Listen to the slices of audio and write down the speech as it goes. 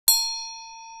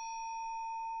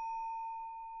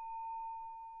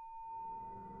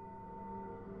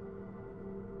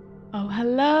Oh,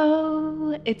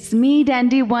 hello. It's me,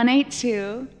 Dandi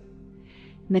 182.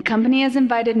 And the company has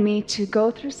invited me to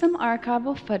go through some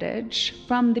archival footage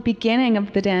from the beginning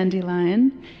of the Dandi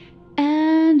Line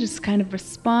and just kind of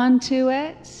respond to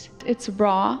it. It's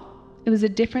raw. It was a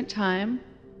different time.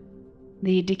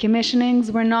 The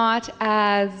decommissionings were not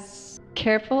as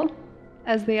careful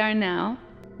as they are now.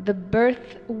 The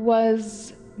birth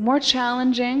was more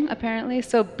challenging, apparently,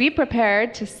 so be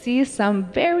prepared to see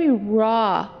some very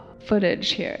raw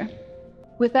footage here.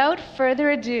 Without further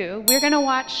ado, we're gonna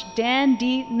watch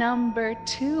Dandi number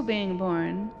 2 being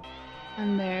born.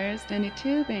 And there's Dandi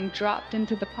 2 being dropped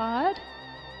into the pod.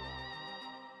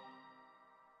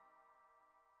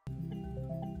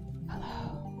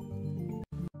 Hello.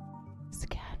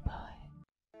 Scan boy.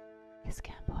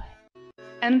 Scan boy.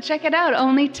 And check it out,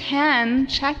 only 10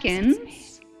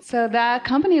 check-ins. So the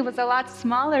company was a lot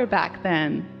smaller back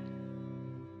then.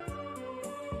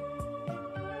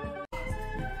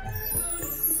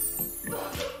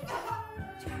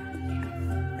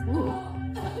 Ooh.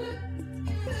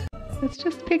 Let's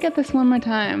just peek at this one more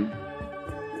time.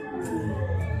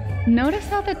 Notice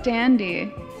how the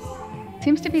Dandi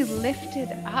seems to be lifted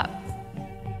up.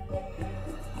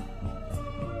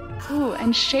 Ooh,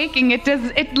 and shaking.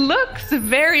 It looks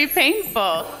very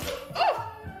painful.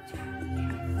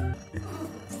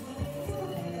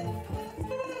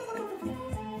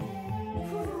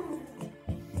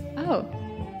 Oh.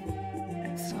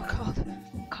 It's so cold.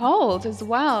 Cold as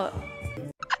well.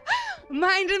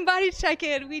 Mind and body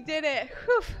check-in. We did it.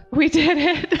 Whew. We did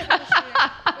it.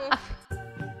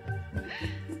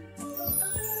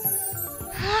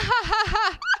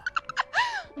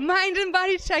 Mind and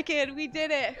body check-in. We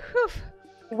did it. Whew.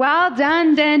 Well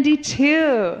done, Dandi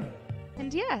 2.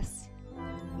 And yes,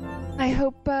 I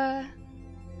hope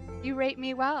you rate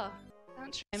me well.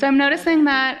 So I'm noticing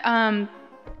that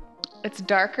it's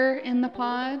darker in the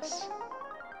pod.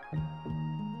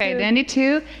 Okay, Dandi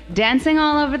 2 dancing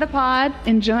all over the pod,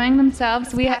 enjoying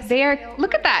themselves. They are.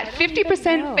 Look at that.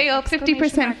 50% fail,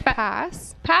 50%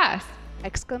 pass. Pass.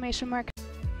 Exclamation mark.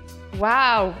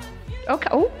 Wow. Okay.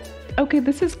 Oh. Okay.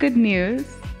 This is good news.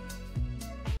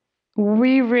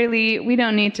 We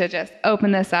don't need to just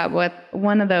open this up with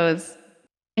one of those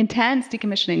intense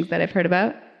decommissionings that I've heard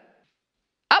about.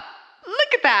 Up.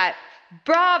 Look at that.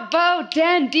 Bravo,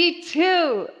 Dandi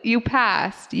 2. You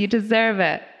passed. You deserve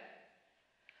it.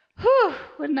 Whew,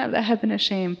 wouldn't that have been a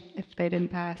shame if they didn't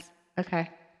pass? Okay.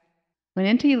 Went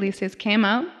into Ulysses, came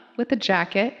out with a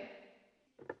jacket.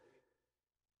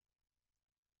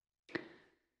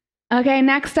 Okay,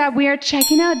 next up, we are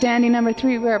checking out Dandi number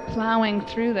 3. We are plowing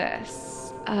through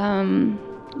this.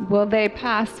 Will they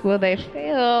pass? Will they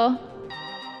fail?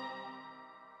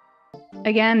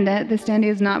 Again, this Dandi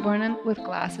is not born with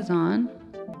glasses on.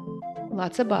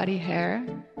 Lots of body hair.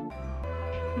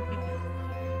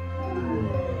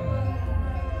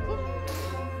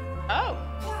 Oh!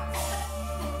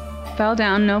 Fell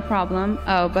down, no problem.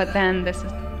 Oh, but then this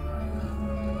is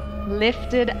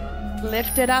lifted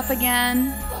up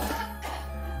again.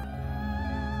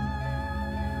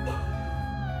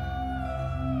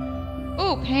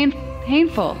 Ooh,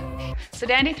 painful. So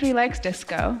Dandi 3 likes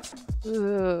disco.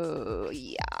 Ooh,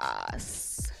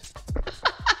 yes.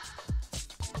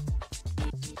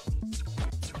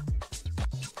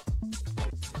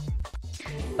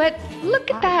 But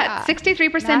look at that,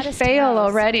 63% fail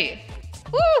already.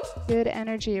 Woo! Good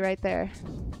energy right there.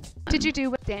 Did you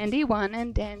do with Dandi 1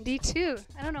 and Dandi 2?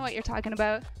 I don't know what you're talking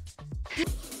about.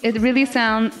 It really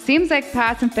seems like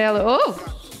pass and fail. Oh!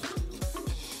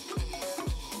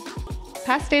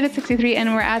 Pass stayed at 63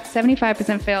 and we're at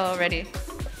 75% fail already.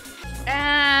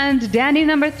 And Dandi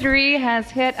number 3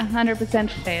 has hit 100%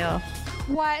 fail.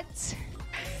 What?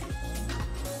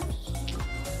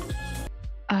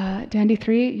 Dandi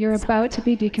 3, you're about to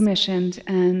be decommissioned,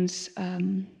 and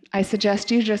I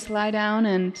suggest you just lie down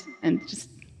and just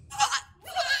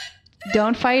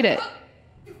don't fight it.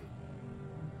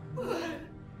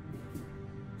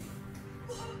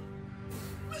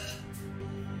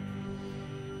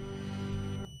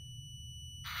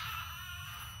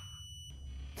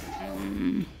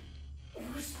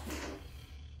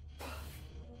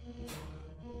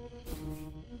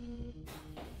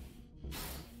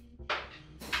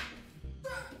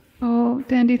 Oh,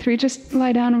 Dandi 3, just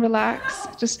lie down and relax.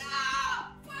 Just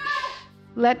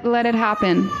let it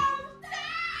happen.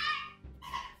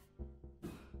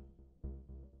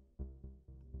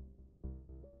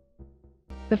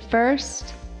 The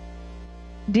first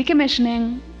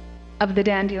decommissioning of the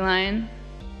Dandi Line.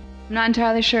 I'm not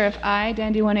entirely sure if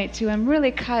Dandi 182, am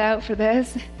really cut out for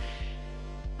this.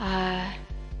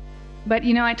 But,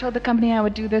 I told the company I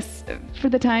would do this for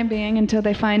the time being until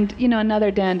they find,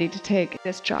 another dandy to take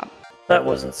this job. That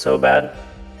wasn't so bad.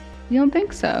 You don't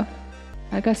think so?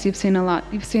 I guess you've seen a lot.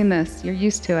 You've seen this. You're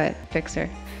used to it, Fixer.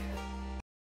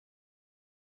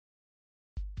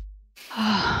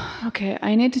 Okay,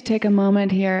 I need to take a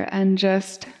moment here and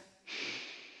just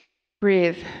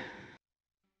breathe.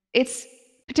 It's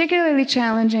particularly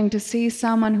challenging to see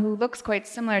someone who looks quite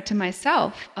similar to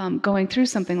myself going through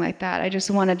something like that. I just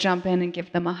want to jump in and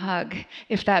give them a hug,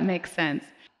 if that makes sense.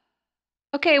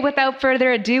 Okay, without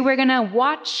further ado, we're going to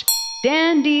watch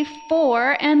Dandi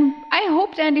 4, and I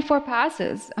hope Dandi 4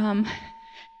 passes.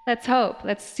 Let's hope.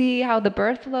 Let's see how the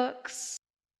birth looks.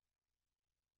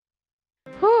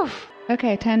 Whew.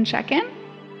 Okay, 10 check-in.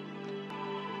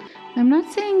 I'm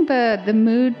not seeing the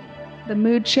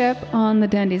mood chip on the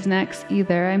Dandi's necks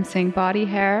either. I'm seeing body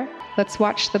hair. Let's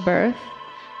watch the birth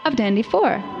of Dandi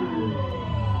 4.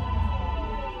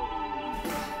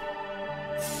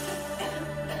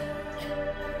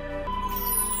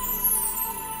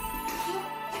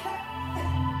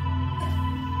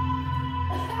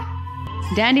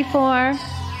 Dandi 4.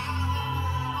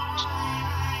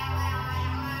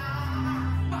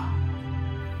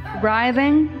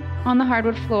 Writhing on the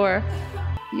hardwood floor.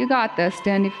 You got this,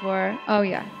 Dandi 4. Oh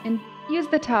yeah, and use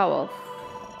the towel.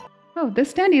 Oh,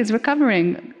 this Dandi is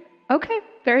recovering. Okay,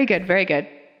 very good, very good.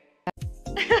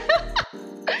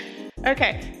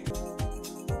 Okay.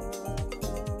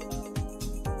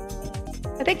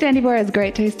 I think Dandi 4 has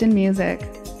great taste in music.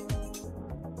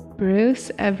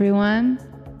 Bruce, everyone.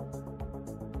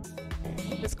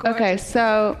 Okay,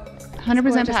 so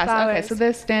 100% pass. Okay, so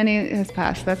this Dandi has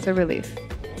passed. That's a relief.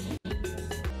 I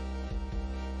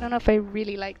don't know if I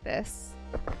really like this.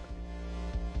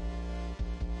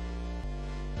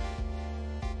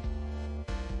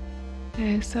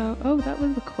 Okay, so, that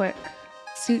was a quick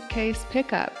suitcase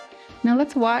pickup. Now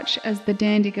let's watch as the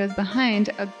Dandi goes behind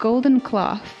a golden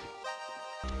cloth.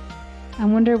 I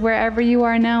wonder, wherever you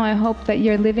are now, I hope that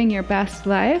you're living your best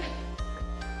life.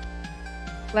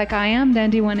 Like I am,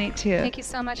 Dandi 182. Thank you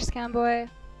so much, Scamboy.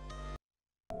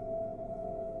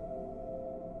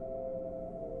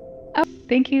 Oh,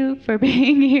 thank you for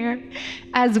being here.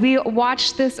 As we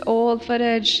watch this old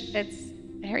footage, it's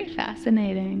very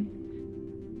fascinating.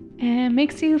 And it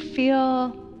makes you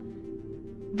feel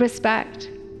respect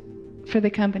for the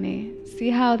company. See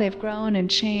how they've grown and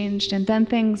changed and done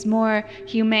things more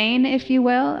humane, if you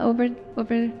will, over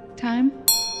time.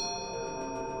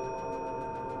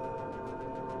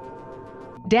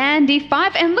 Dandi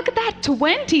 5, and look at that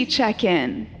 20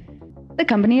 check-in. The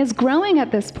company is growing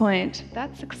at this point.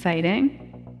 That's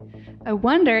exciting. I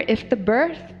wonder if the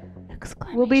birth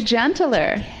will be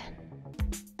gentler.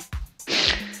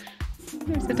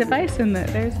 There's a device in there.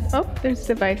 There's a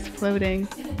device floating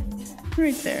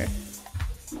right there.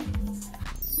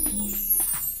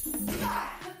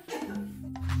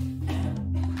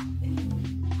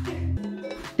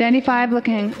 Dandi 5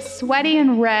 looking sweaty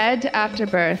and red after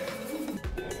birth.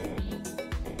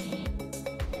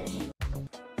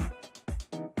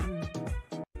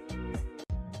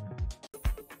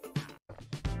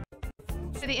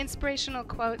 The inspirational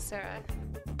quote, Sarah.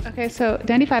 Okay, so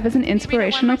Dandi 5 is an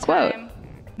inspirational quote.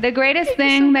 The greatest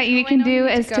thing that you can do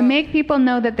is to make people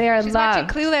know that they are She's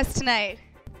loved. watching Clueless tonight,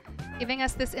 giving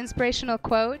us this inspirational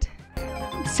quote.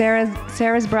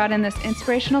 Sarah's brought in this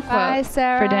inspirational quote Bye,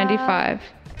 Sarah. for Dandi 5.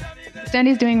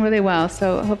 Dandi's doing really well,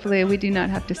 so hopefully we do not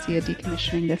have to see a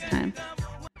decommissioning this time.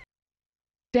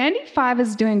 Dandi 5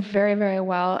 is doing very, very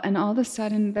well, and all of a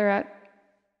sudden they're at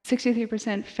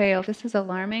 63% fail. This is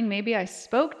alarming. Maybe I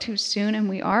spoke too soon and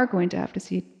we are going to have to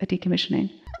see a decommissioning.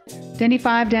 Dandi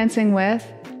 5 dancing with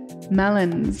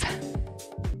melons.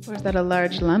 Or is that a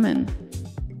large lemon?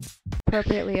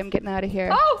 Appropriately, I'm getting out of here.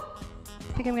 Oh!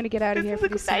 I think I'm going to get out of here. This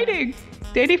is exciting.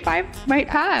 Dandi 5 might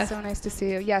pass. So nice to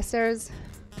see you. Yeah, Sarah's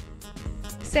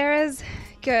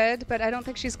good, but I don't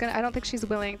think she's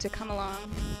willing to come along.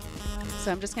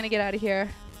 So I'm just going to get out of here.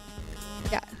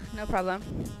 Yeah, no problem.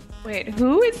 Wait,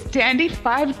 who is Dandi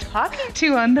 5 talking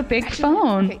to on the big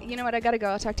phone? Okay, you know what? I gotta go.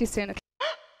 I'll talk to you soon. Okay.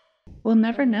 We'll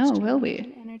never know, will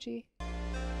we? Energy.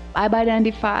 Bye-bye,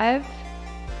 Dandi 5.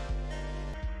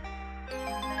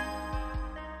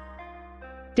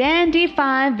 Dandi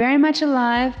 5, very much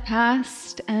alive,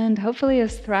 past, and hopefully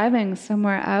is thriving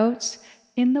somewhere out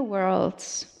in the world.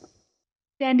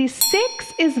 Dandi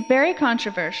 6 is very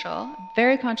controversial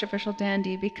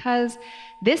Dandi, because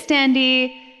this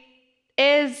Dandi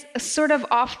is sort of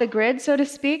off the grid, so to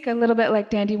speak, a little bit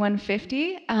like Dandi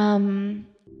 150.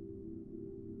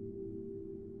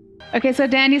 Okay, so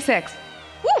Dandi 6.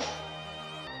 Woo!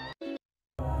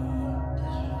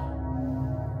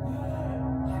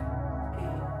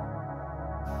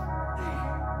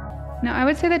 Now, I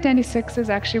would say that Dandi 6 is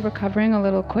actually recovering a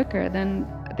little quicker than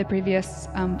the previous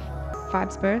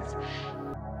 5's births.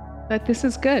 But this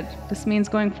is good. This means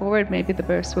going forward, maybe the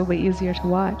births will be easier to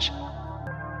watch.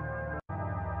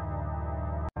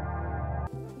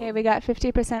 Okay, we got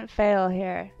 50% fail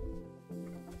here.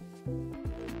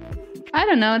 I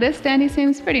don't know, this Dandi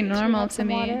seems pretty normal to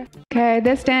me. Water? Okay,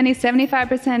 this Dandi,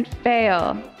 75%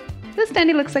 fail. This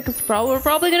Dandi looks like we're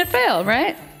probably gonna fail,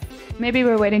 right? Maybe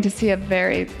we're waiting to see a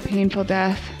very painful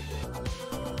death.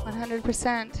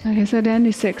 100%. Okay, so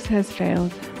Dandi 6 has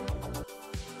failed.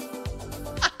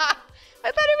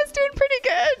 I thought he was doing pretty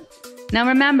good. Now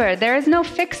remember, there is no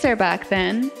fixer back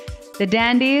then. The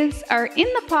Dandis are in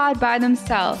the pod by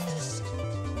themselves.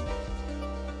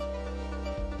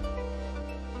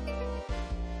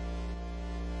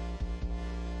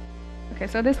 Okay,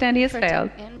 so this Dandi has failed.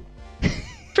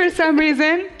 For some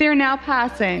reason, they're now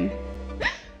passing.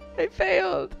 I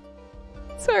failed.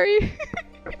 Sorry.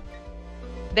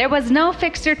 There was no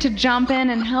fixer to jump in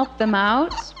and help them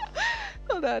out.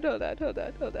 Hold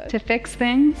on. To fix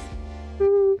things.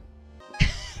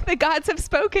 The gods have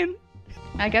spoken.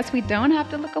 I guess we don't have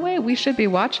to look away. We should be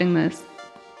watching this.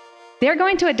 They're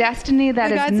going to a destiny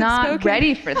that is not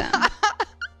ready for them.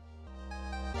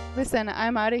 Listen,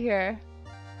 I'm out of here.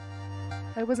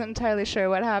 I wasn't entirely sure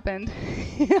what happened.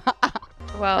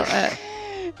 Well,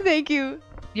 thank you.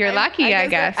 You're lucky, I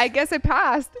guess. I guess I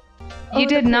passed. You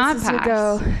did not pass. You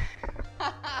go.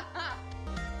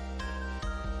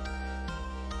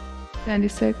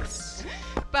 Dandi 6.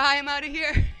 Bye, I'm out of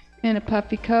here. In a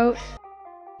puffy coat.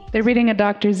 They're reading a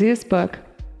Dr. Seuss book.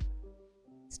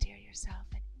 Steer yourself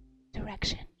in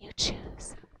direction you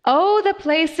choose. Oh, the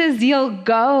places you'll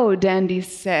go, Dandi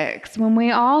 6, when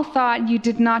we all thought you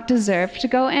did not deserve to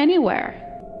go anywhere.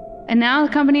 And now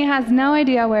the company has no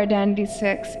idea where Dandi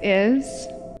 6 is.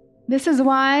 This is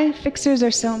why fixers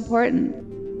are so important.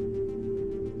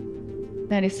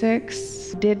 Dandi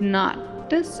 6 did not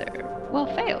deserve. Well,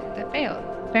 failed. They failed.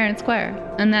 Fair and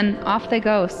square. And then off they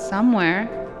go somewhere.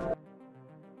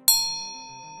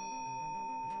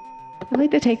 I'd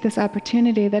like to take this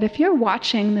opportunity that if you're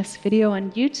watching this video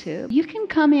on YouTube, you can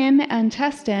come in and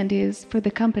test Dandis for the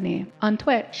company on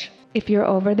Twitch if you're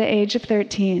over the age of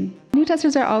 13. New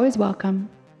testers are always welcome.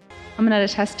 I'm not a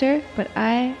tester, but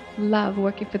I love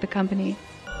working for the company.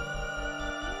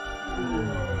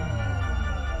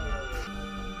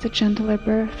 It's a gentler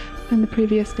birth than the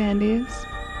previous Dandis.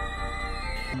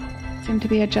 Seem to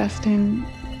be adjusting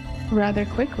rather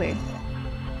quickly.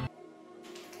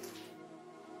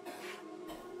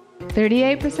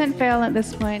 38% fail at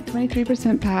this point,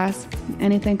 23% pass.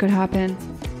 Anything could happen.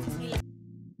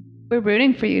 We're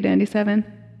rooting for you, Dandi 7.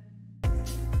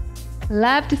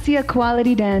 Love to see a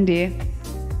quality Dandi.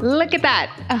 Look at that,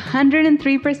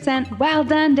 103%. Well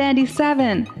done, Dandi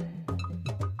 7.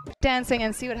 Dancing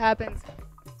and see what happens.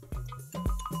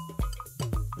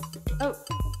 Oh.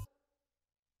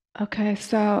 Okay,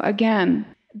 so again,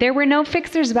 there were no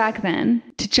fixers back then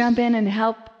to jump in and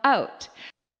help out.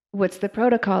 What's the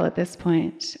protocol at this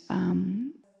point?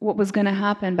 What was going to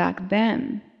happen back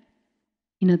then?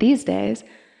 You know, these days,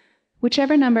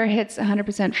 whichever number hits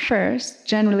 100% first,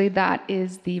 generally that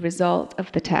is the result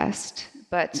of the test.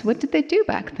 But what did they do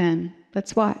back then?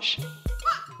 Let's watch.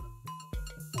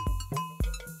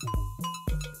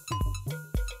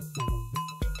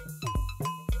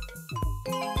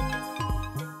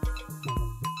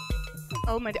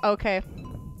 Oh my, okay.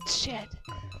 Shit.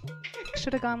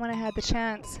 Should have gone when I had the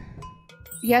chance.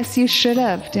 Yes, you should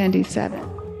have, Dandi 7.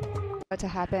 What to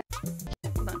happen?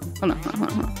 Hold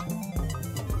on.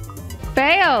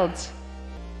 Failed!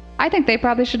 I think they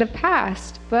probably should have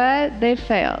passed, but they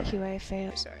failed. QA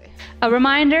failed. Sorry. A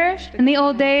reminder, in the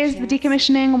old days, the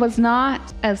decommissioning was not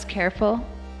as careful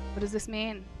What does this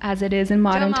mean? as it is in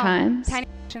modern times. Tiny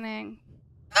decommissioning.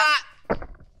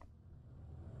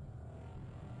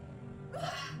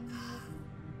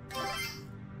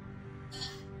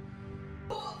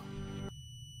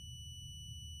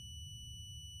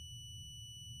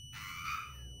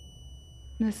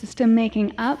 The system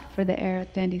making up for the error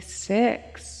at Dandi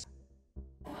 6.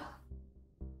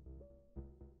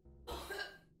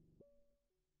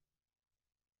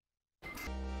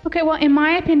 Okay, well, in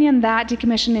my opinion, that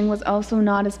decommissioning was also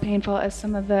not as painful as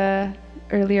some of the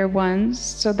earlier ones,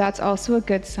 so that's also a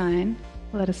good sign.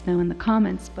 Let us know in the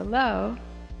comments below.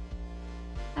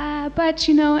 But,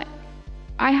 you know,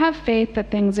 I have faith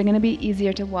that things are going to be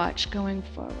easier to watch going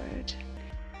forward.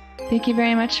 Thank you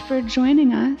very much for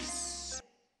joining us.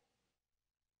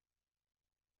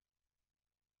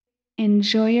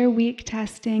 Enjoy your week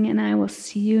testing, and I will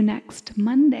see you next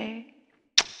Monday.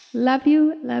 Love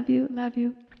you, love you, love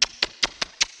you.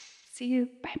 See See you.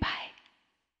 Bye bye.